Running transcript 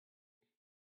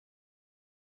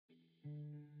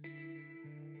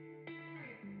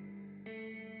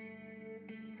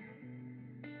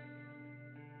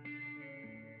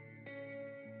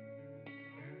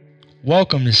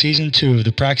Welcome to Season 2 of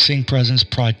the Practicing Presence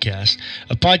podcast,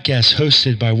 a podcast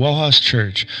hosted by WellHouse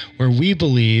Church, where we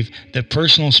believe that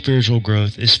personal spiritual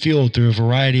growth is fueled through a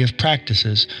variety of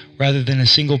practices rather than a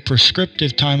single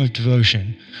prescriptive time of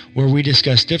devotion, where we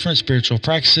discuss different spiritual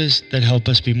practices that help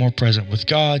us be more present with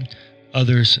God,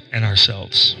 others, and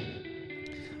ourselves.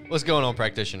 What's going on,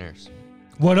 practitioners?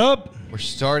 What up? We're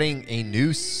starting a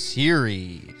new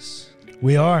series.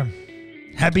 We are.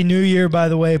 Happy New Year, by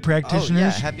the way, practitioners. Oh,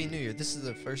 yeah, Happy New Year. This is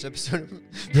the first episode of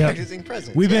Practicing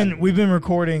Presence. We've been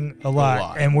recording a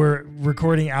lot, and we're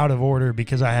recording out of order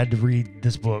because I had to read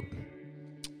this book.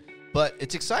 But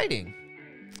it's exciting.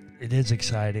 It is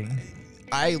exciting.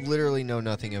 I literally know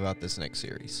nothing about this next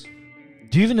series.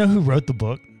 Do you even know who wrote the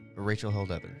book? Rachel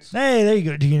Held Evans. Hey, there you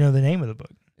go. Do you know the name of the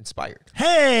book? Inspired.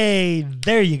 Hey,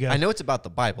 there you go. I know it's about the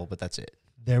Bible, but that's it.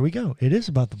 There we go. It is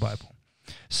about the Bible.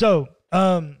 So,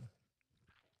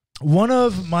 one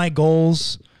of my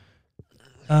goals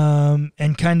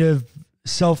and kind of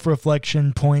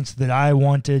self-reflection points that I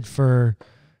wanted for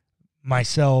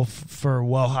myself for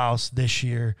WellHouse this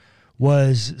year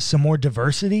was some more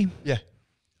diversity. Yeah.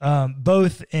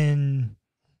 Both in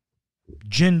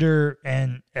gender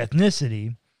and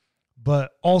ethnicity,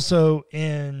 but also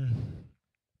in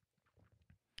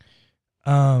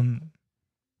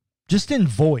just in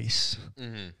voice.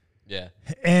 Mm-hmm. Yeah.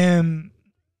 And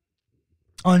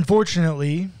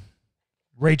unfortunately,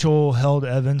 Rachel Held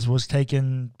Evans was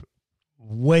taken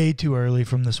way too early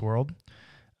from this world.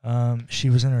 She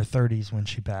was in her 30s when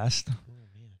she passed.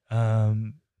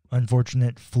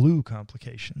 Unfortunate flu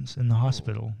complications in the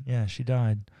hospital. Yeah, she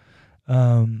died.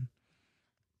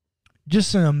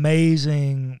 Just an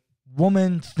amazing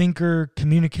woman, thinker,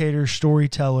 communicator,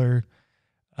 storyteller,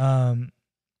 and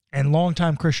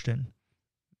longtime Christian.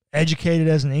 Educated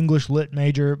as an English lit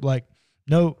major, like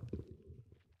no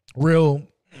real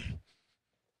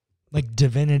like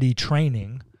divinity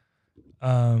training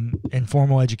and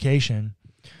formal education,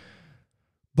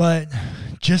 but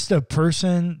just a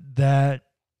person that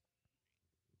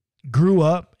grew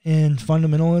up in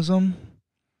fundamentalism,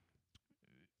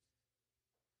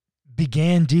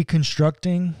 began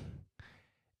deconstructing,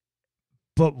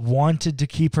 but wanted to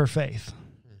keep her faith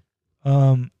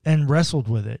and wrestled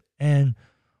with it. And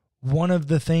one of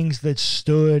the things that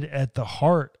stood at the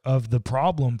heart of the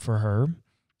problem for her,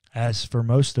 as for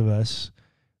most of us,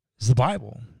 is the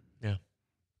Bible. Yeah.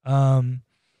 And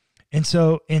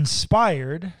so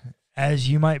inspired, as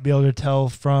you might be able to tell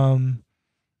from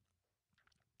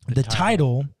the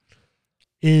title,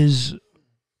 is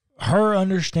her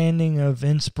understanding of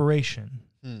inspiration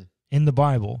in the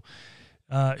Bible.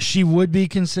 She would be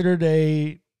considered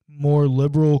a more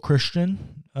liberal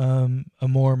Christian, a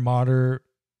more moderate,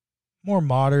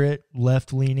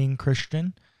 left-leaning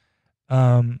Christian,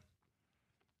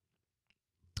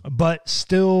 but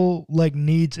still like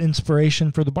needs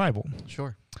inspiration for the Bible.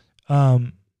 Sure.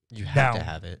 You have now, to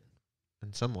have it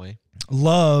in some way.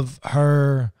 Love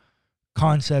her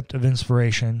concept of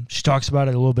inspiration. She talks about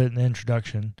it a little bit in the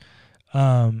introduction.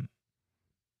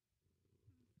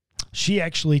 She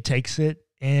actually takes it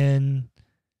in,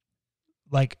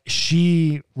 like,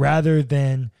 she, rather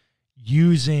than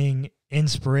using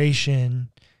inspiration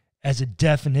as a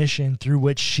definition through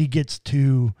which she gets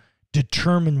to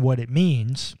determine what it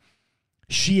means,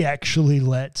 she actually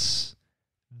lets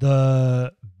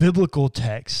the biblical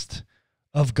text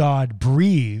of God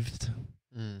breathed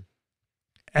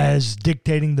as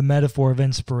dictating the metaphor of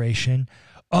inspiration,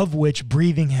 of which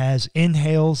breathing has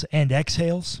inhales and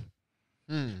exhales.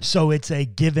 So it's a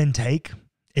give and take.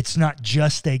 It's not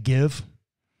just a give.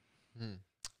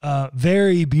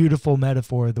 Very beautiful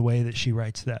metaphor, the way that she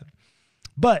writes that.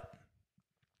 But,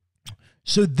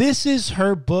 so this is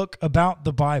her book about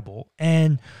the Bible.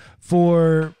 And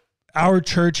for our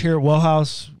church here at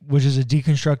WellHouse, which is a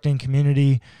deconstructing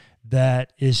community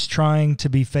that is trying to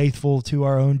be faithful to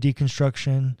our own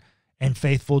deconstruction and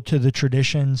faithful to the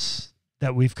traditions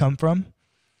that we've come from,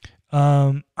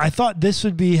 I thought this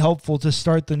would be helpful to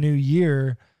start the new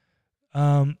year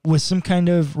with some kind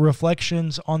of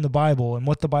reflections on the Bible and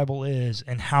what the Bible is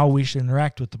and how we should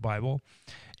interact with the Bible.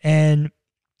 And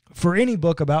for any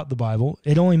book about the Bible,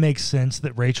 it only makes sense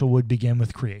that Rachel would begin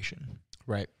with creation.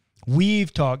 Right.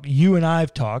 We've talked, you and I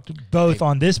have talked, both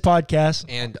on this podcast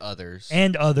and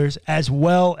others, as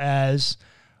well as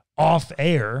off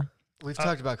air. We've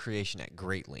talked about creation at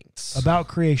great lengths. About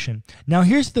creation. Now,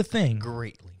 here's the thing.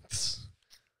 Great lengths.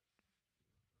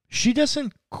 She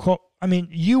doesn't call,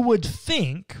 you would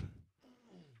think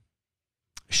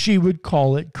she would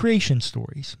call it creation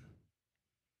stories.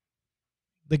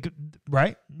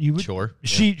 Right? You would, Sure.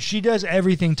 She does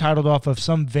everything titled off of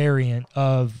some variant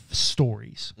of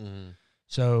stories. Mm.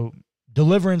 So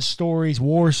deliverance stories,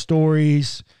 war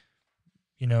stories,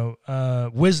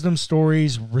 wisdom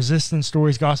stories, resistance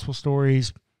stories, gospel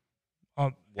stories.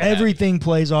 Everything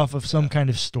plays off of some kind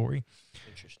of story.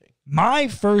 Interesting. My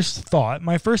first thought,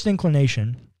 my first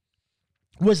inclination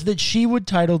was that she would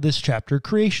title this chapter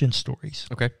Creation Stories.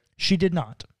 Okay. She did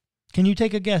not. Can you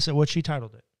take a guess at what she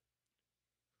titled it?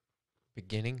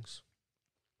 Beginnings.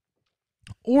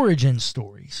 Origin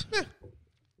Stories.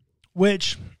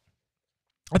 Which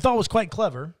I thought was quite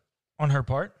clever on her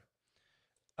part.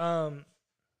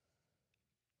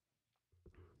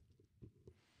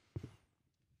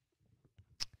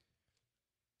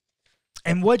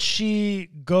 And what she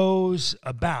goes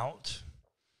about,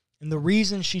 and the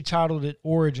reason she titled it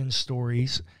Origin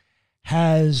Stories,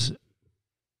 has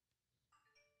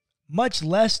much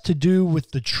less to do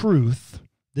with the truth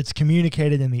that's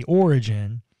communicated in the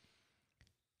origin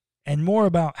and more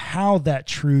about how that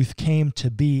truth came to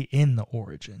be in the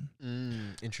origin.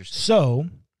 Interesting. So,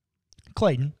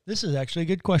 Clayton, this is actually a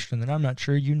good question that I'm not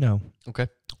sure you know. Okay.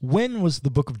 When was the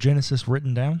book of Genesis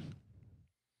written down?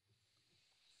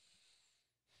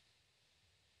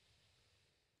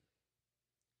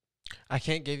 I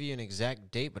can't give you an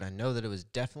exact date, but I know that it was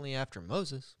definitely after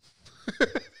Moses.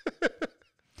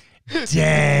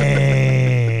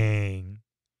 Dang.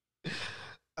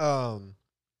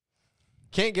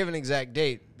 Can't give an exact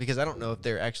date because I don't know if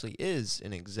there actually is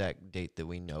an exact date that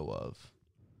we know of.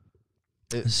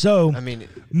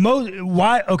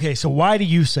 Why? Okay, so why do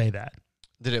you say that?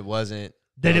 That it wasn't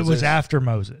That Moses? it was after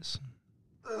Moses.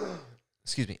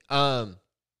 Excuse me. Because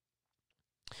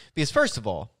first of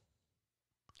all,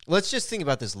 let's just think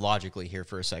about this logically here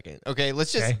for a second. Okay,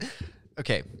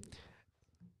 Okay.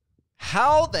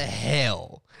 How the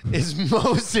hell is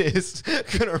Moses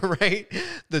going to write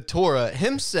the Torah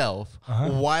himself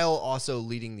while also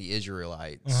leading the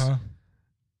Israelites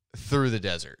through the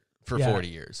desert for 40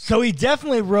 years? So he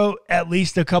definitely wrote at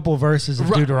least a couple verses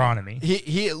of Deuteronomy.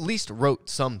 He at least wrote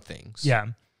some things. Yeah.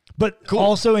 But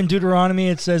also in Deuteronomy,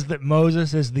 it says that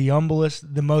Moses is the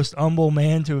most humble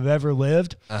man to have ever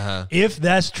lived. If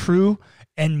that's true,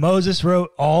 and Moses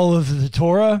wrote all of the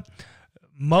Torah,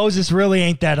 Moses really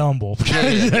ain't that humble.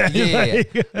 Yeah.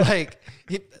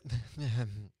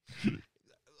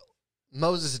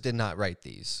 Moses did not write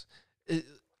these.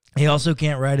 He also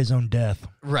can't write his own death.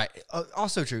 Right.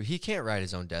 Also true. He can't write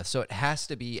his own death, so it has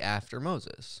to be after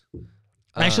Moses.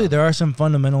 Actually, there are some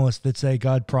fundamentalists that say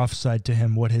God prophesied to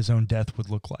him what his own death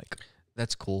would look like.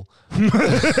 That's cool. I'm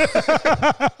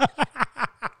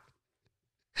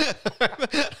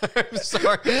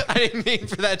sorry. I didn't mean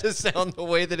for that to sound the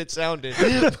way that it sounded.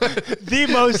 The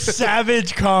most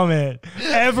savage comment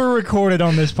ever recorded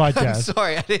on this podcast. I'm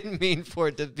sorry. I didn't mean for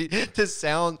it to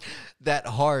sound that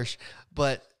harsh.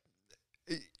 But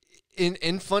in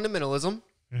fundamentalism,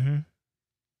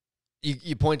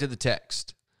 you point to the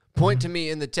text. Point to me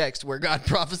in the text where God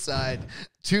prophesied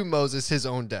to Moses his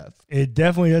own death. It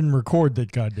definitely doesn't record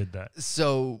that God did that.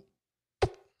 So,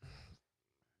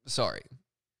 sorry.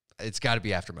 It's got to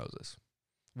be after Moses.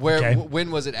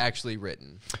 When was it actually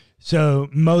written? So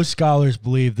most scholars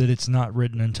believe that it's not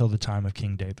written until the time of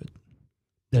King David.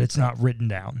 That it's not written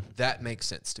down. That makes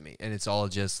sense to me. And it's all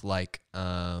just like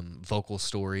vocal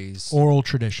stories. Oral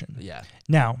tradition. Yeah.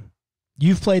 Now,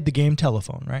 you've played the game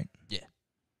Telephone, right? Yeah.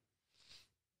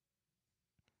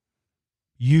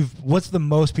 What's the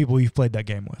most people you've played that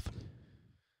game with?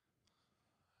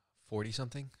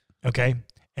 40-something. Okay.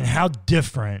 And how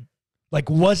different,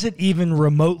 was it even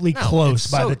remotely close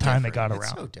by the time it got around?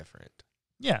 It's so different.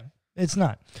 Yeah, it's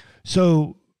not.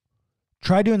 So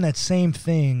try doing that same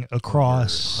thing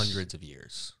across hundreds of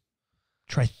years.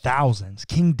 Try thousands.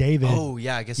 King David. Oh,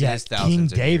 yeah, I guess it is thousands. King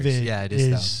of David years. Yeah, it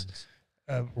is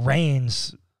thousands.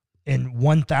 Reigns in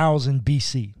 1000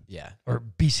 BC. Yeah. Or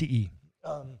BCE.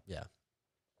 Yeah.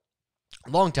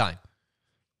 Long time.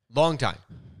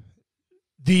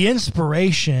 The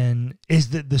inspiration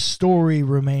is that the story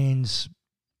remains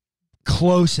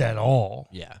close at all.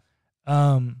 Yeah.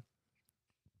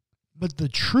 But the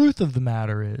truth of the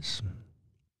matter is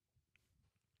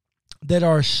that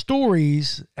our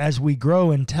stories, as we grow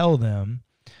and tell them,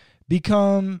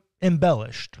 become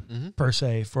embellished, per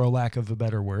se, for a lack of a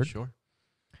better word. Sure.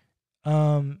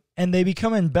 And they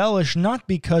become embellished not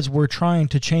because we're trying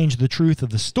to change the truth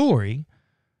of the story,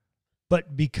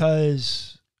 but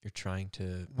because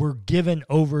we're given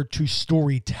over to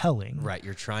storytelling. Right.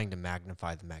 You're trying to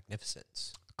magnify the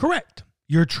magnificence. Correct.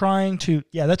 You're trying to,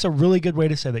 that's a really good way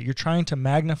to say that. You're trying to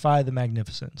magnify the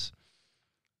magnificence.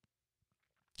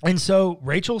 And so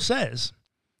Rachel says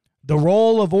The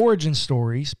role of origin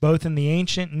stories, both in the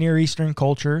ancient Near Eastern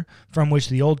culture from which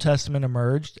the Old Testament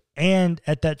emerged, and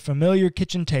at that familiar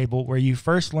kitchen table where you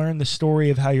first learn the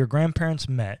story of how your grandparents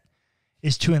met,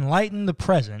 is to enlighten the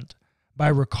present by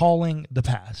recalling the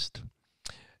past.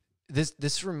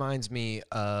 This reminds me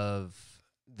of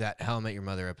that How I Met Your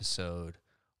Mother episode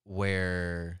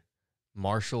where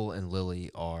Marshall and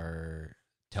Lily are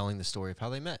telling the story of how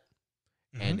they met.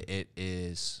 Mm-hmm. And it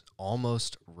is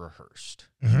almost rehearsed.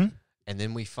 Mm-hmm. And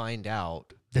then we find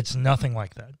out... It's nothing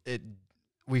like that.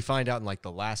 We find out in like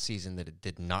the last season that it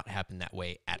did not happen that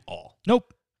way at all.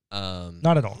 Nope.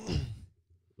 Not at all.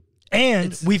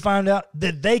 And we found out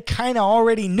that they kind of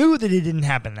already knew that it didn't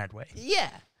happen that way.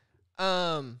 Yeah.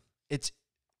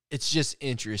 It's just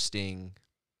interesting.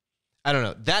 I don't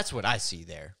know. That's what I see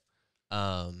there.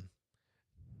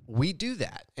 We do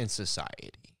that in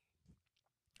society.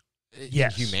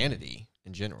 Yes. In humanity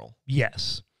in general.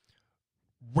 Yes.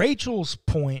 Rachel's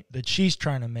point that she's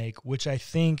trying to make, which I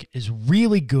think is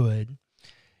really good,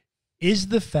 is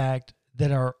the fact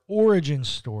that our origin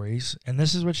stories, and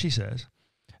this is what she says,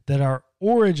 that our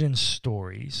origin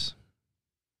stories,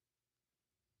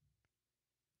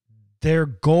 their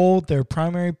goal, their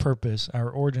primary purpose, our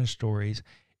origin stories,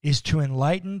 is to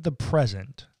enlighten the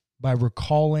present by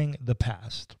recalling the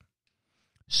past.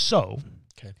 So,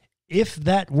 if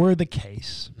that were the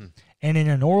case, and in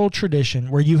an oral tradition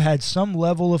where you had some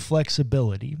level of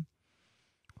flexibility,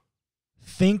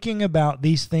 thinking about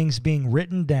these things being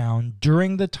written down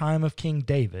during the time of King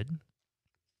David,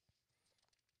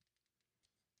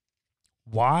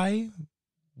 why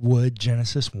would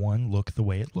Genesis 1 look the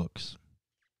way it looks?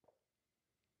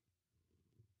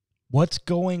 What's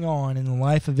going on in the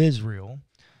life of Israel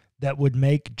that would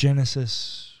make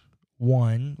Genesis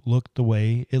 1 look the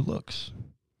way it looks?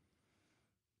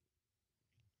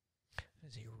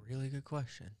 That's a really good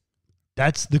question.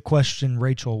 That's the question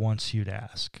Rachel wants you to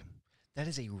ask. That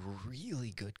is a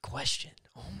really good question.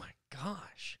 Oh my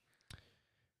gosh.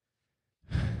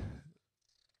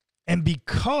 And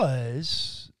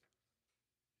because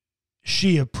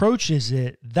she approaches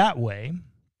it that way,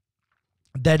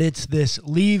 that it's this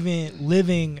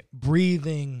living,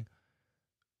 breathing,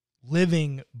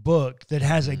 living book that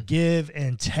has a give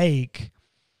and take,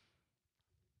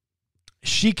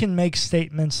 she can make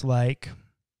statements like,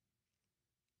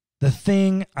 the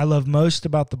thing I love most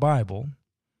about the Bible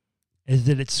is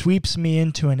that it sweeps me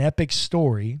into an epic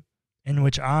story in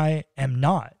which I am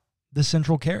not the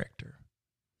central character.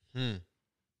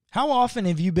 How often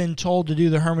have you been told to do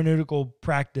the hermeneutical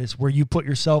practice where you put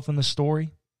yourself in the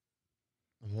story?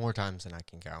 More times than I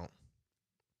can count.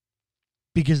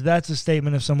 Because that's a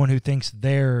statement of someone who thinks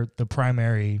they're the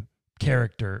primary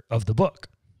character of the book,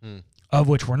 of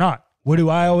which we're not. What do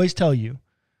I always tell you?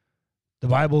 The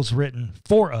Bible's written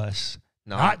for us,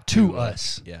 not to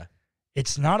us. Yeah.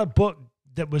 It's not a book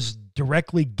that was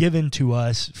directly given to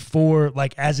us for,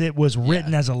 like, as it was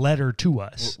written as a letter to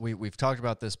us. We've talked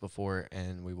about this before,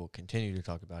 and we will continue to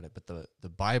talk about it, but the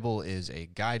Bible is a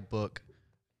guidebook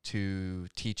to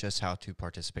teach us how to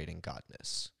participate in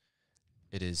godness.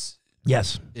 It is...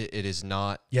 Yes. It is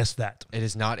not... Yes, that. It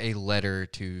is not a letter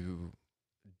to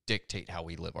dictate how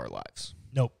we live our lives.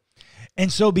 Nope.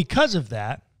 And so because of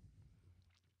that,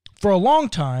 for a long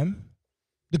time,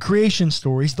 the creation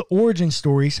stories, the origin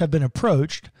stories have been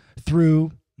approached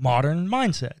through modern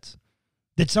mindsets.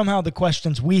 That somehow the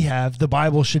questions we have, the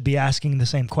Bible should be asking the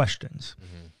same questions.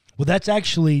 Mm-hmm. Well, that's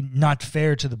actually not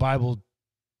fair to the Bible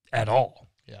at all.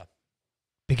 Yeah.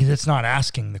 Because it's not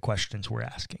asking the questions we're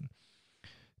asking.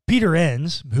 Peter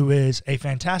Enns, who is a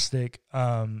fantastic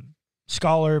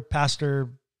scholar, pastor,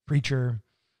 preacher,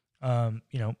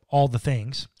 all the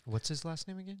things. What's his last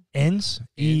name again? Enns,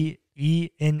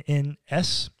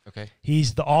 E-N-N-S. Okay.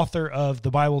 He's the author of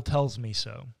The Bible Tells Me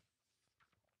So.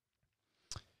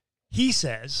 He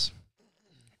says,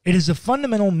 it is a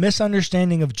fundamental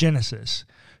misunderstanding of Genesis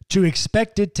to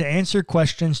expect it to answer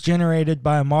questions generated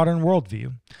by a modern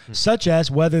worldview, such as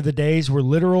whether the days were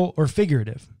literal or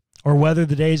figurative, or whether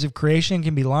the days of creation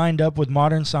can be lined up with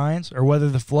modern science, or whether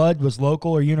the flood was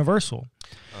local or universal.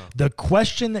 The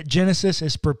question that Genesis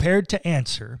is prepared to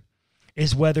answer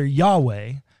is whether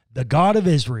Yahweh, the God of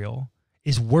Israel,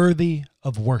 is worthy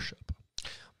of worship.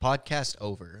 Podcast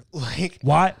over. Like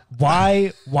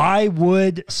why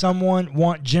would someone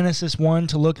want Genesis 1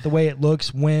 to look the way it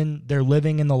looks when they're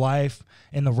living in the life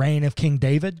in the reign of King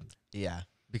David? Yeah,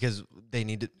 because they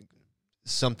need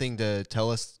something to tell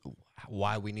us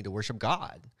why we need to worship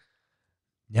God.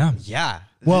 Yeah. Yeah.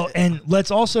 Well, and let's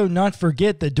also not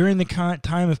forget that during the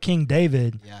time of King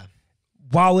David,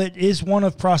 while it is one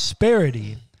of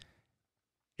prosperity,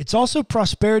 It's also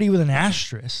prosperity with an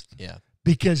asterisk. Yeah.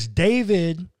 Because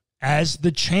David, as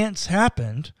the chance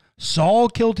happened, Saul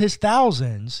killed his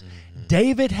thousands. Mm-hmm.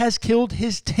 David has killed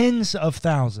his tens of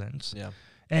thousands. Yeah.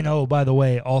 And oh, by the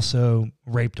way, also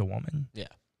raped a woman.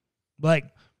 Yeah. Like,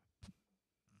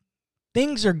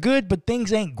 things are good, but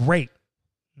things ain't great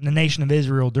in the nation of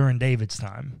Israel during David's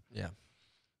time. Yeah.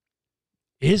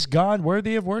 Is God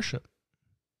worthy of worship?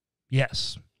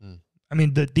 Yes. Mm. I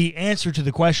mean, the answer to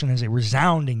the question is a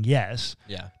resounding yes.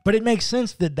 Yeah. But it makes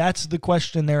sense that that's the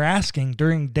question they're asking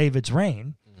during David's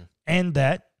reign, and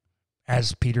that,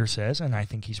 as Peter says, and I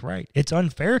think he's right, it's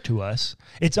unfair to us,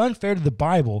 it's unfair to the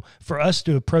Bible for us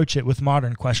to approach it with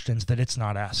modern questions that it's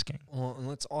not asking. Well, and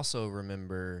let's also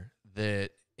remember that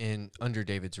under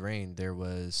David's reign, there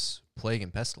was plague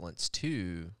and pestilence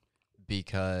too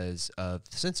because of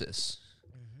the census.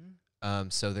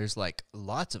 So there's like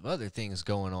lots of other things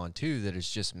going on too that is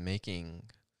just making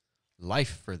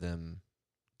life for them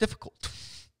difficult.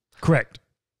 Correct.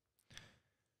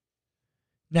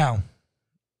 Now,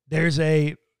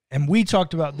 and we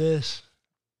talked about this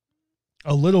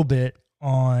a little bit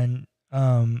on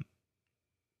the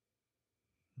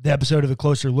episode of A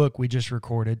Closer Look we just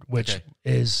recorded, which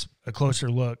is a closer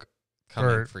look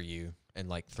coming for you in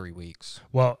like 3 weeks.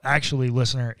 Well, actually,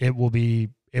 listener, it will be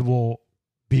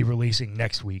releasing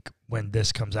next week when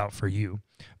this comes out for you.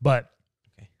 But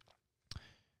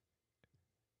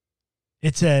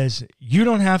it says, you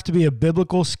don't have to be a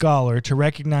biblical scholar to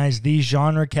recognize these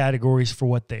genre categories for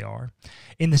what they are.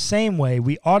 In the same way,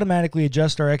 we automatically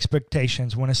adjust our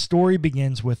expectations when a story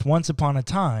begins with once upon a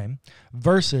time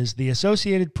versus the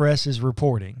Associated Press is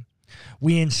reporting.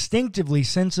 We instinctively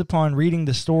sense upon reading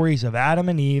the stories of Adam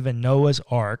and Eve and Noah's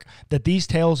Ark that these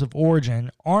tales of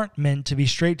origin aren't meant to be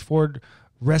straightforward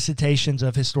recitations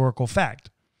of historical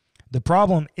fact. The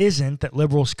problem isn't that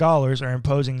liberal scholars are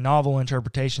imposing novel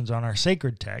interpretations on our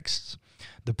sacred texts.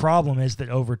 The problem is that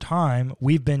over time,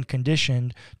 we've been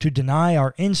conditioned to deny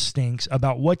our instincts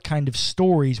about what kind of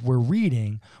stories we're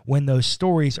reading when those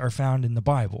stories are found in the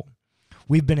Bible.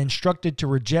 We've been instructed to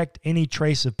reject any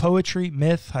trace of poetry,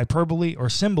 myth, hyperbole, or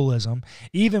symbolism,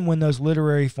 even when those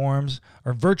literary forms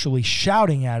are virtually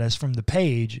shouting at us from the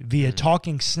page via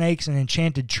talking snakes and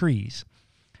enchanted trees.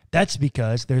 That's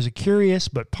because there's a curious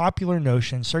but popular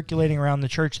notion circulating around the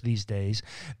church these days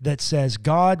that says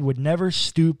God would never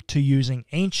stoop to using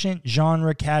ancient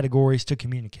genre categories to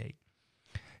communicate.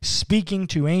 Speaking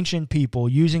to ancient people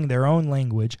using their own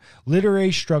language,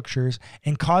 literary structures,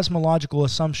 and cosmological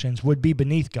assumptions would be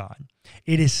beneath God.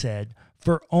 It is said,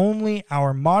 for only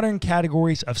our modern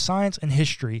categories of science and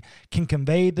history can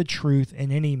convey the truth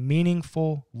in any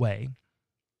meaningful way.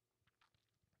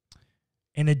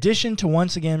 In addition to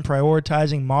once again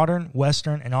prioritizing modern,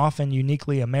 Western, and often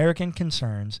uniquely American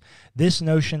concerns, this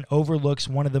notion overlooks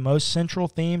one of the most central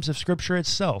themes of Scripture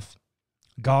itself.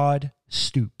 God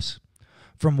stoops.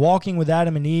 From walking with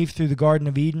Adam and Eve through the Garden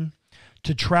of Eden,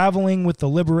 to traveling with the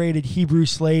liberated Hebrew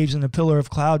slaves in a pillar of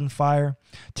cloud and fire,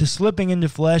 to slipping into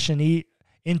flesh and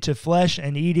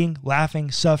eating,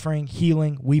 laughing, suffering,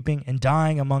 healing, weeping, and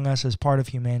dying among us as part of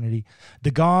humanity,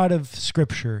 the God of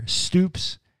Scripture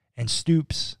stoops and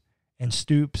stoops and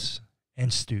stoops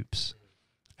and stoops.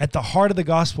 At the heart of the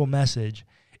gospel message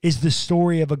is the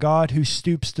story of a God who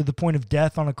stoops to the point of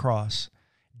death on a cross.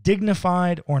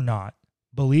 Dignified or not,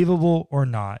 believable or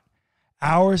not,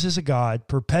 ours is a God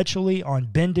perpetually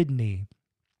on bended knee,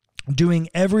 doing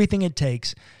everything it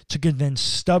takes to convince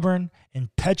stubborn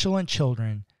and petulant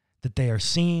children that they are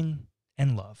seen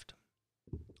and loved.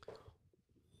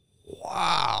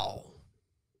 Wow.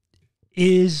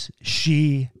 Is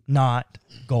she not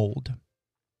gold?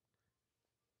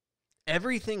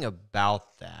 Everything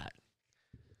about that,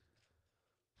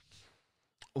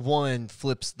 one,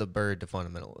 flips the bird to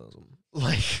fundamentalism.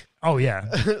 Like, oh yeah,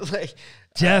 like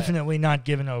definitely not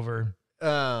given over.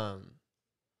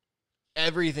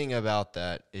 Everything about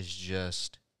that is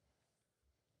just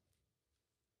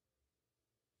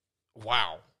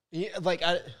wow. Yeah, like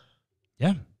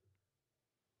yeah.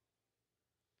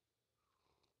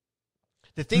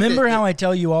 Remember how I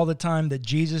tell you all the time that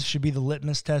Jesus should be the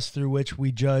litmus test through which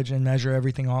we judge and measure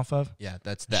everything off of? Yeah,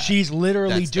 that's that. She's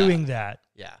literally doing that.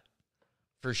 Yeah,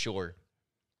 for sure.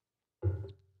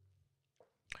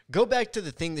 Go back to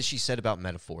the thing that she said about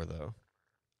metaphor, though.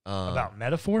 About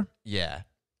metaphor? Yeah.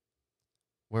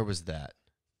 Where was that?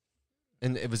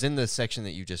 And it was in the section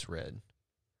that you just read.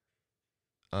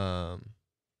 Or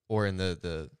in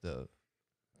the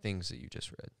things that you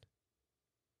just read.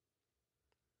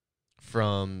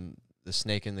 From the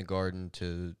snake in the garden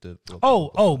to the...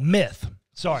 myth.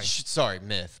 Sorry,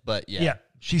 myth, but yeah. Yeah,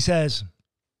 she says,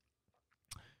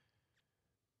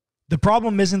 The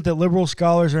problem isn't that liberal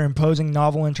scholars are imposing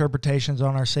novel interpretations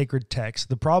on our sacred text.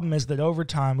 The problem is that over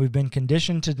time we've been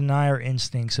conditioned to deny our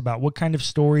instincts about what kind of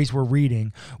stories we're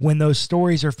reading when those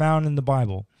stories are found in the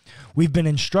Bible. We've been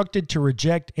instructed to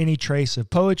reject any trace of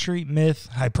poetry, myth,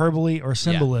 hyperbole, or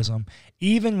symbolism,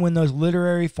 even when those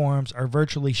literary forms are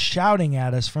virtually shouting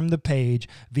at us from the page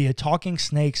via talking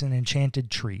snakes and enchanted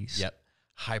trees. Yep.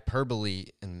 Hyperbole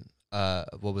and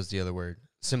what was the other word?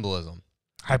 Symbolism.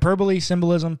 Hyperbole,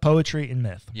 symbolism, poetry, and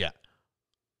myth. Yeah.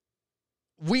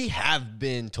 We have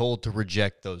been told to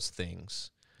reject those things.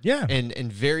 Yeah.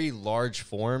 In very large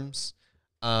forms.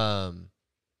 And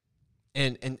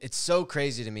it's so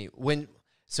crazy to me.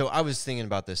 So I was thinking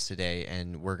about this today,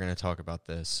 and we're going to talk about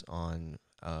this on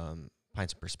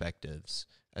Pints and Perspectives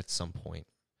at some point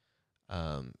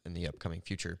in the upcoming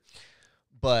future.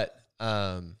 But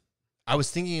I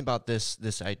was thinking about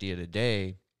this idea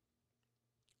today,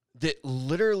 that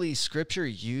literally Scripture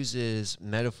uses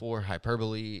metaphor,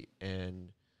 hyperbole, and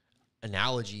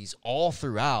analogies all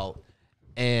throughout,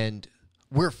 and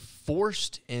we're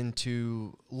forced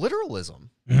into literalism.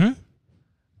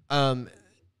 Mm-hmm.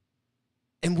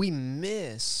 And we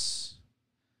miss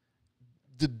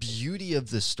the beauty of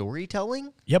the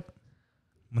storytelling. Yep.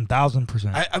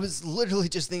 1,000%. I was literally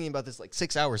just thinking about this like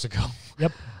 6 hours ago.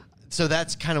 Yep. So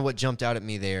that's kind of what jumped out at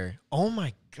me there. Oh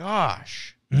my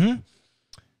gosh. Mm-hmm.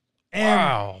 And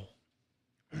wow.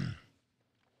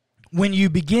 When you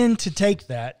begin to take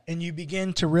that and you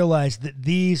begin to realize that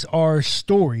these are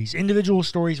stories, individual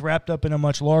stories wrapped up in a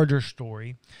much larger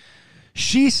story,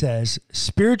 she says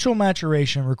spiritual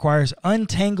maturation requires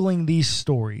untangling these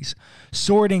stories,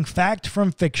 sorting fact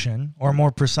from fiction, or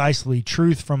more precisely,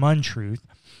 truth from untruth,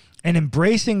 and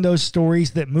embracing those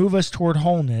stories that move us toward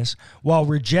wholeness while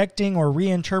rejecting or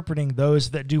reinterpreting those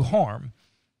that do harm.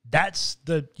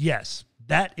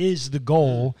 That is the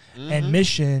goal and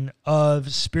mission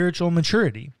of spiritual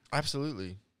maturity.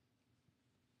 Absolutely.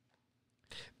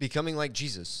 Becoming like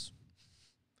Jesus.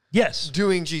 Yes.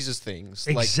 Doing Jesus things.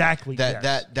 Exactly. Like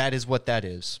that is what that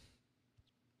is.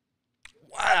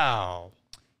 Wow.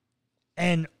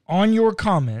 And on your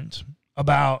comment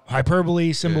about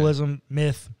hyperbole, symbolism,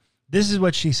 myth, this is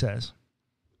what she says.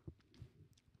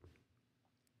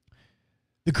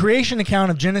 The creation account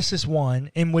of Genesis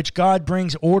 1, in which God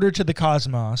brings order to the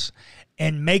cosmos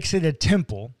and makes it a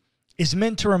temple, is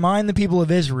meant to remind the people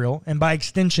of Israel, and by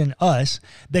extension us,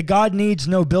 that God needs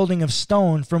no building of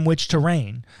stone from which to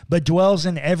reign, but dwells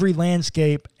in every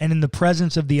landscape, and in the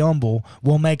presence of the humble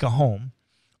will make a home.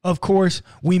 Of course,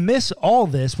 we miss all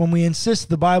this when we insist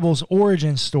the Bible's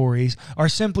origin stories are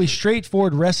simply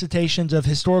straightforward recitations of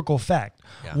historical fact,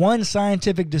 one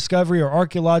scientific discovery or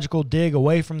archaeological dig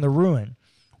away from the ruin.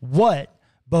 What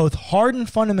both hardened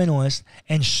fundamentalists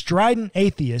and strident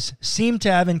atheists seem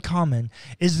to have in common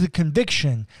is the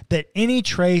conviction that any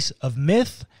trace of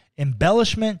myth,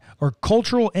 embellishment, or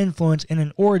cultural influence in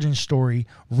an origin story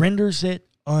renders it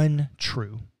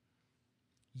untrue.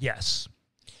 Yes,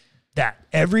 that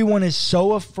everyone is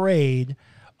so afraid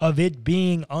of it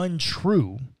being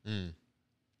untrue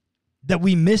that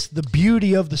we miss the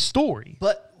beauty of the story.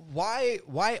 But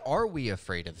why are we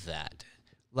afraid of that?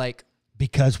 Like,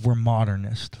 because we're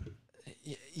modernist.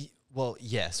 Well,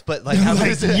 yes, but like,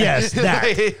 yes,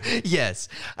 that. Yes,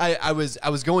 I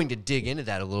was going to dig into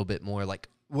that a little bit more. Like,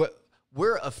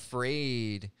 we're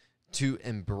afraid to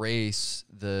embrace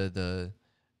the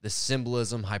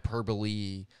symbolism,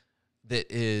 hyperbole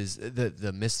that is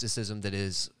the mysticism that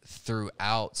is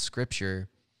throughout Scripture,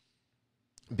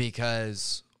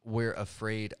 because we're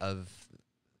afraid of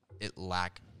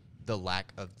the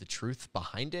lack of the truth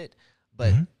behind it.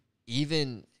 But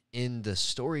even in the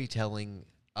storytelling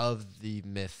of the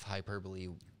myth, hyperbole,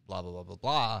 blah, blah, blah, blah,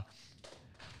 blah,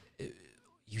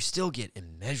 you still get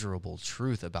immeasurable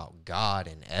truth about God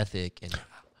and ethic. And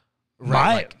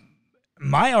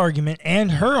my argument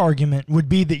and her argument would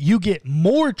be that you get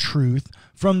more truth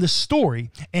from the story.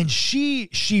 And she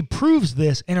proves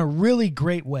this in a really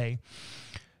great way.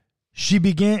 She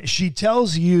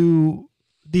tells you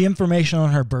the information on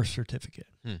her birth certificate.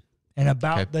 And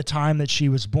about the time that she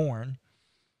was born.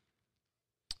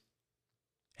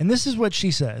 And this is what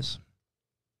she says.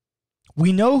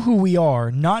 We know who we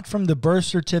are, not from the birth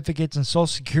certificates and social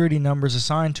security numbers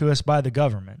assigned to us by the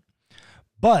government,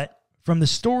 but from the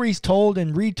stories told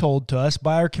and retold to us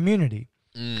by our community.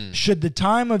 Should the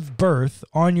time of birth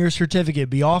on your certificate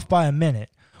be off by a minute,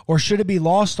 or should it be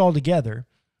lost altogether,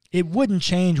 it wouldn't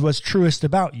change what's truest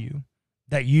about you,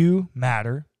 that you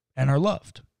matter and are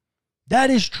loved. That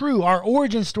is true. Our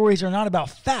origin stories are not about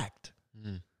fact.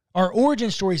 Our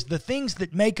origin stories, the things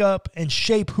that make up and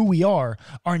shape who we are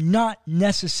not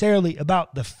necessarily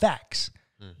about the facts.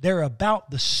 They're about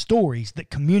the stories that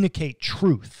communicate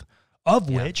truth, of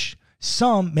which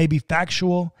some may be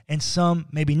factual and some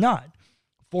maybe not.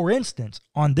 For instance,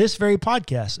 on this very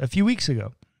podcast a few weeks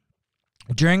ago,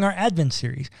 during our Advent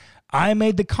series, I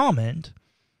made the comment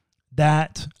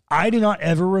that I do not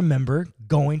ever remember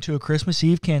going to a Christmas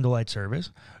Eve candlelight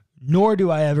service, nor do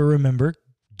I ever remember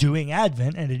doing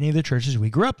Advent at any of the churches we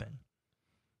grew up in.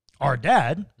 Our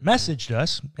dad messaged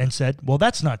us and said, well,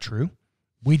 that's not true.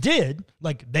 We did,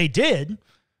 they did,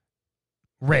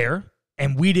 rare,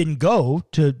 and we didn't go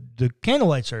to the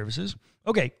candlelight services.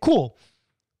 Okay, cool.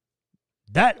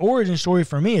 That origin story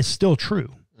for me is still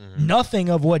true. Mm-hmm. Nothing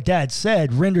of what Dad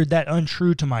said rendered that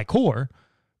untrue to my core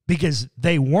because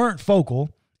they weren't focal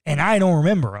and I don't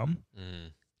remember them,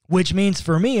 which means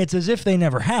for me it's as if they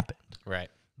never happened. Right.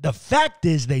 The fact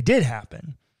is they did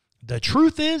happen. The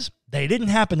truth is they didn't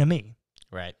happen to me.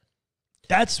 Right.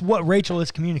 That's what Rachel is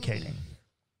communicating.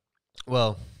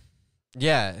 Well,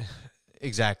 yeah,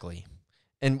 exactly.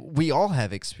 And we all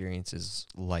have experiences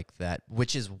like that,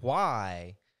 which is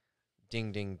why,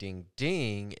 ding, ding, ding,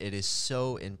 ding, it is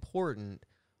so important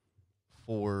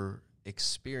for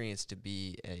experience to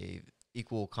be a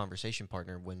equal conversation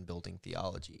partner when building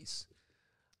theologies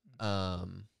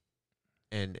and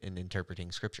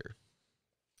interpreting Scripture.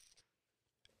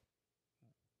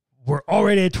 We're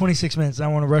already at 26 minutes. I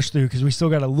want to rush through because we still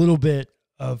got a little bit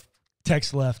of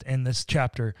text left in this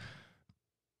chapter,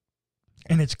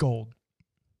 and it's gold.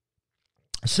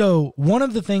 So one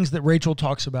of the things that Rachel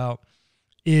talks about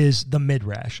is the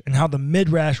midrash and how the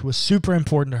midrash was super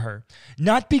important to her.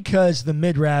 Not because the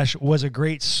midrash was a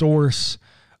great source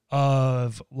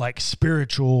of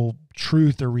spiritual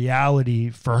truth or reality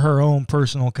for her own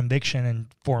personal conviction and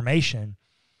formation,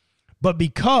 but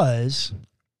because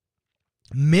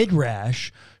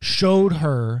midrash showed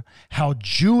her how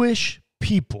Jewish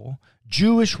people,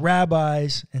 Jewish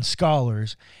rabbis and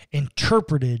scholars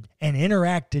interpreted and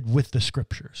interacted with the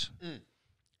Scriptures.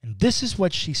 And this is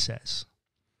what she says.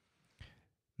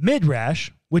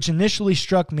 Midrash, which initially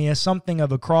struck me as something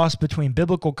of a cross between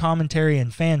biblical commentary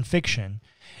and fan fiction,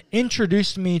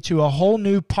 introduced me to a whole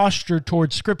new posture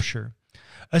toward Scripture,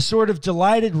 a sort of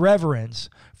delighted reverence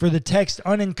for the text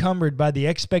unencumbered by the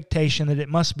expectation that it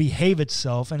must behave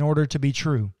itself in order to be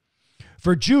true.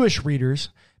 For Jewish readers,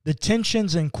 the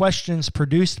tensions and questions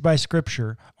produced by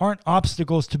Scripture aren't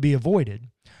obstacles to be avoided,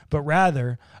 but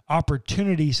rather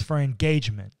opportunities for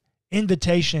engagement,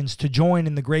 invitations to join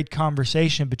in the great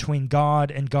conversation between God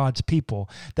and God's people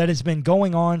that has been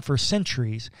going on for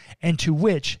centuries and to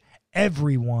which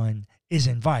everyone is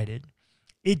invited.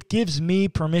 It gives me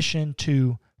permission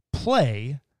to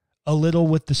play a little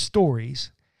with the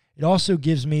stories. It also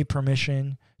gives me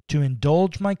permission to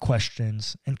indulge my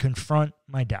questions and confront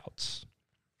my doubts.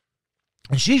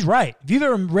 And she's right. If you've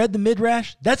ever read the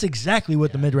Midrash, that's exactly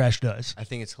what the Midrash does. I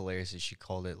think it's hilarious that she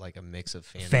called it a mix of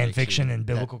fan fiction and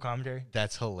biblical commentary.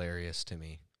 That's hilarious to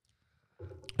me.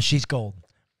 She's gold.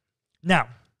 Now,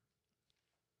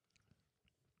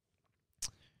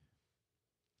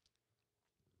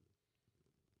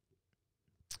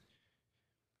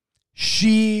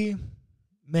 she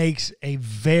makes a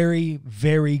very,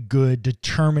 very good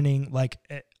determining,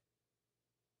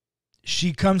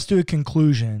 she comes to a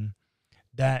conclusion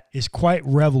that is quite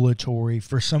revelatory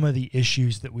for some of the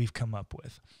issues that we've come up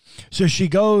with. So she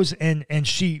goes and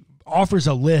she offers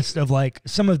a list of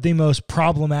some of the most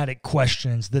problematic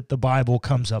questions that the Bible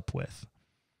comes up with.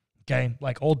 Okay?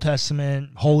 Old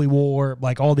Testament, Holy War,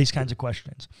 all these kinds of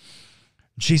questions.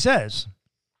 She says,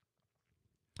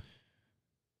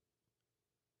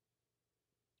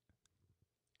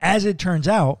 as it turns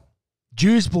out,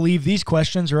 Jews believe these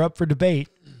questions are up for debate,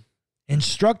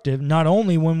 instructive not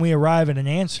only when we arrive at an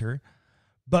answer,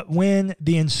 but when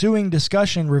the ensuing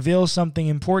discussion reveals something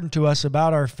important to us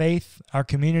about our faith, our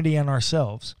community, and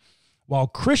ourselves. While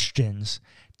Christians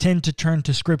tend to turn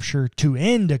to Scripture to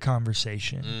end a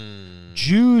conversation,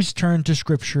 Jews turn to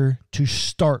Scripture to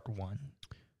start one.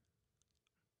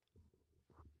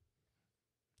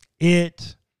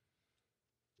 It's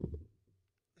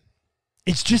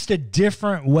just a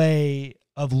different way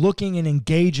of looking and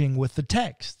engaging with the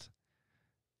text.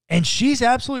 And she's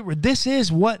absolutely, this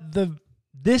is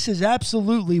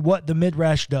absolutely what the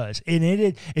Midrash does. And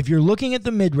if you're looking at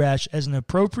the Midrash as an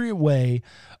appropriate way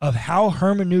of how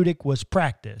hermeneutic was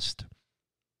practiced,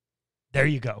 there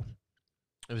you go.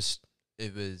 It was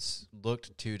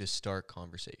looked to start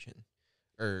conversation,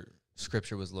 or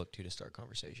Scripture was looked to start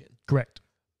conversation. Correct.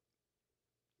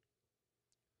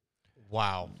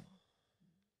 Wow.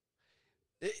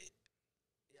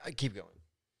 I keep going.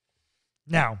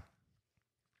 Now,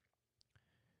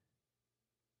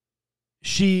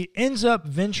 she ends up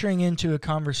venturing into a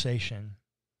conversation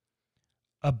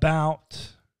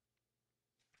about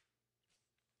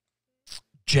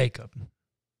Jacob.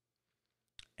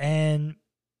 And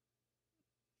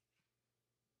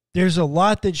there's a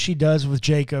lot that she does with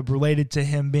Jacob related to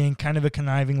him being kind of a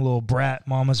conniving little brat,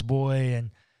 mama's boy,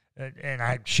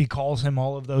 she calls him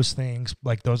all of those things.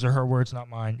 Like, those are her words, not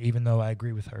mine, even though I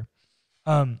agree with her.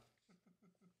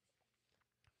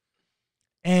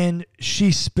 And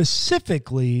she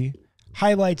specifically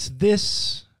highlights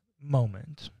this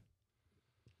moment.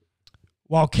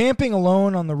 While camping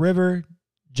alone on the river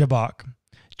Jabbok,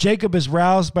 Jacob is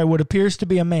roused by what appears to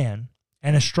be a man,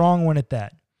 and a strong one at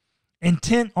that,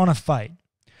 intent on a fight.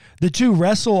 The two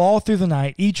wrestle all through the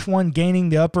night, each one gaining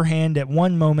the upper hand at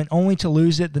one moment only to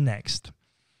lose it the next.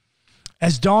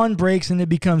 As dawn breaks and it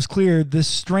becomes clear this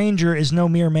stranger is no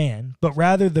mere man, but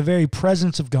rather the very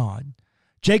presence of God,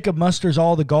 Jacob musters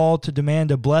all the gall to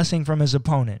demand a blessing from his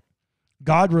opponent.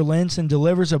 God relents and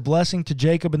delivers a blessing to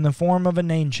Jacob in the form of a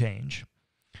name change.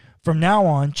 From now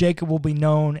on, Jacob will be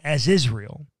known as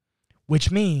Israel,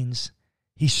 which means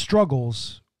he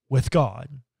struggles with God.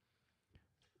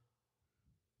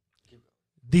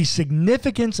 The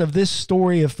significance of this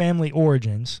story of family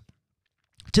origins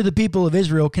to the people of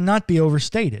Israel cannot be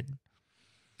overstated,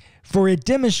 for it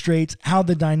demonstrates how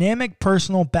the dynamic,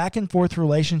 personal, back-and-forth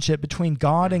relationship between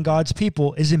God and God's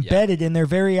people is embedded in their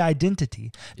very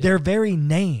identity, their very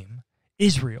name,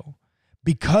 Israel,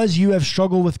 because you have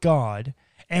struggled with God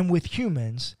and with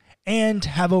humans and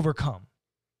have overcome.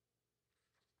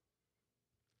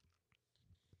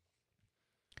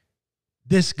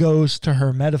 This goes to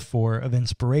her metaphor of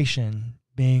inspiration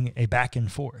being a back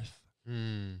and forth,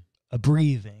 a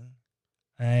breathing,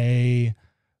 a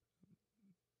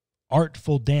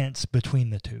artful dance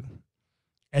between the two.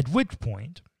 At which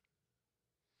point,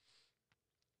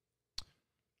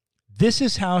 this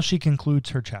is how she concludes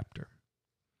her chapter.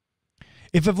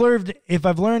 If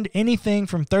I've learned anything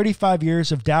from 35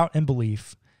 years of doubt and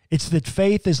belief, it's that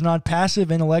faith is not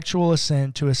passive intellectual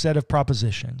assent to a set of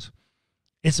propositions.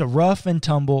 It's a rough and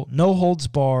tumble, no holds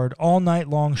barred, all night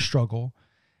long struggle,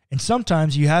 and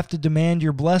sometimes you have to demand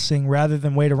your blessing rather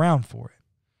than wait around for it.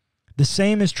 The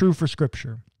same is true for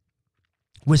Scripture.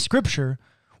 With Scripture,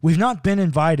 we've not been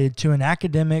invited to an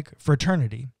academic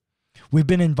fraternity. We've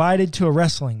been invited to a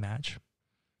wrestling match.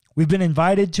 We've been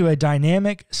invited to a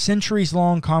dynamic,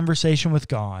 centuries-long conversation with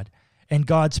God and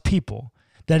God's people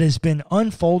that has been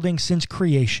unfolding since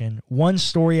creation, one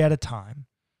story at a time.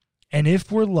 And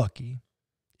if we're lucky,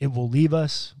 it will leave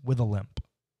us with a limp.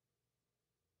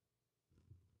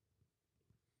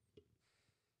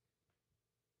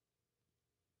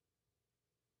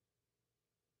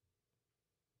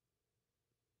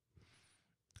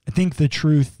 I think the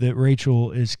truth that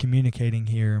Rachel is communicating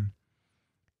here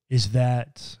is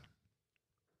that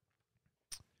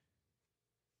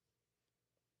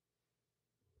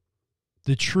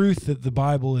the truth that the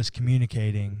Bible is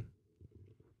communicating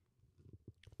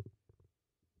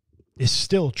is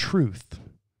still truth,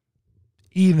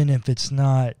 even if it's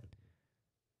not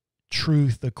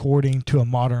truth according to a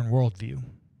modern worldview.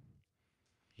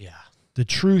 Yeah. The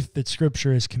truth that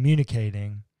Scripture is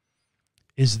communicating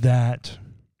is that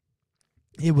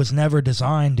it was never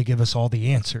designed to give us all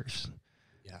the answers.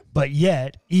 Yeah. But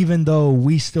yet, even though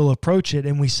we still approach it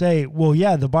and we say, well,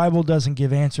 yeah, the Bible doesn't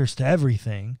give answers to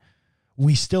everything,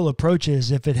 we still approach it as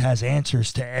if it has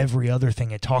answers to every other thing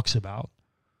it talks about.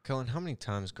 Cullen, how many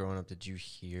times growing up did you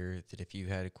hear that if you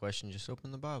had a question, just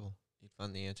open the Bible, you'd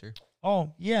find the answer?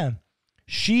 Oh, yeah.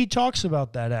 She talks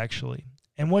about that, actually.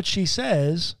 And what she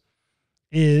says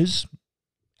is,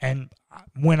 and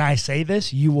when I say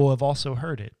this, you will have also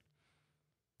heard it.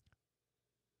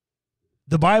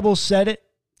 The Bible said it.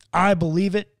 I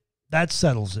believe it. That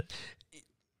settles it.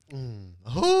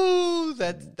 Oh,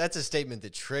 that's a statement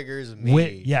that triggers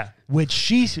me. Which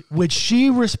she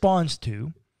responds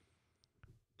to,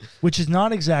 which is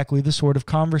not exactly the sort of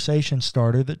conversation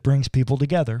starter that brings people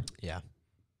together. Yeah.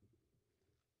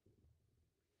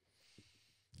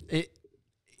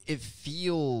 It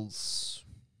feels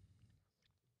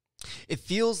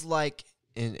like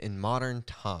in modern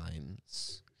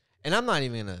times, and I'm not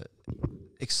even going to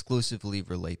exclusively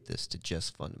relate this to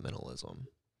just fundamentalism.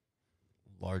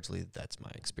 Largely that's my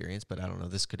experience, but I don't know,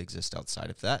 this could exist outside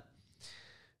of that.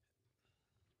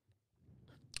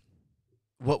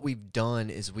 What we've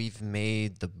done is we've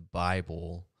made the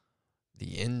Bible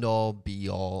the end-all,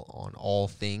 be-all on all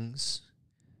things.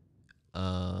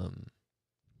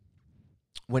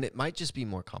 when it might just be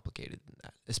more complicated than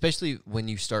that, especially when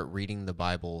you start reading the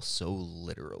Bible so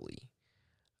literally.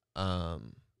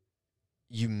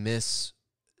 You miss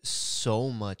so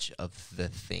much of the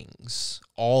things,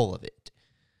 all of it.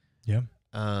 Yeah.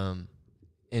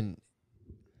 And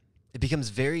it becomes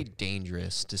very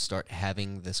dangerous to start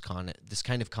having this kind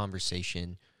of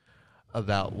conversation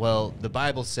about, well, the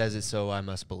Bible says it, so I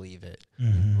must believe it,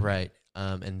 right?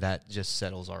 And that just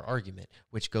settles our argument,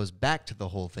 which goes back to the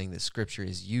whole thing that Scripture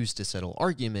is used to settle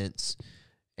arguments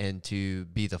and to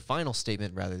be the final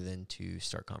statement rather than to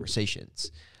start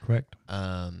conversations. Correct.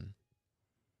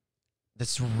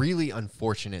 That's really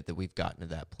unfortunate that we've gotten to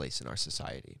that place in our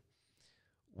society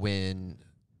when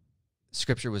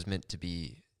Scripture was meant to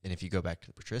be, and if you go back to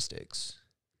the patristics,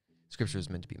 Scripture was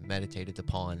meant to be meditated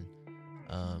upon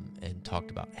and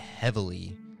talked about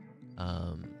heavily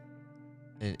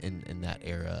in that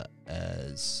era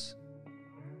as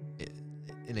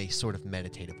in a sort of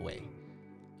meditative way.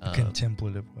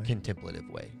 Contemplative way. Contemplative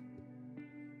way.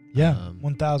 Yeah,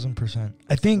 1,000%.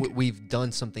 I think we've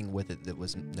done something with it that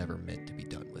was never meant to be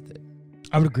done with it.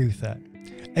 I would agree with that.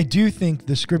 I do think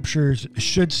the Scriptures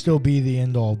should still be the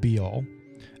end-all, be-all.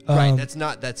 Right, that's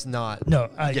not. No,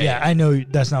 I know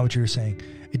that's not what you were saying.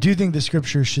 I do think the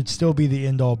Scriptures should still be the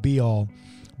end-all, be-all,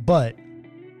 but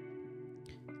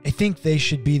I think they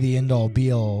should be the end-all,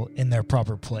 be-all in their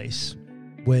proper place,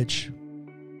 which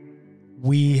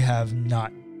we have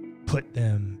not put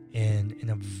them in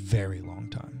a very long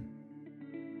time.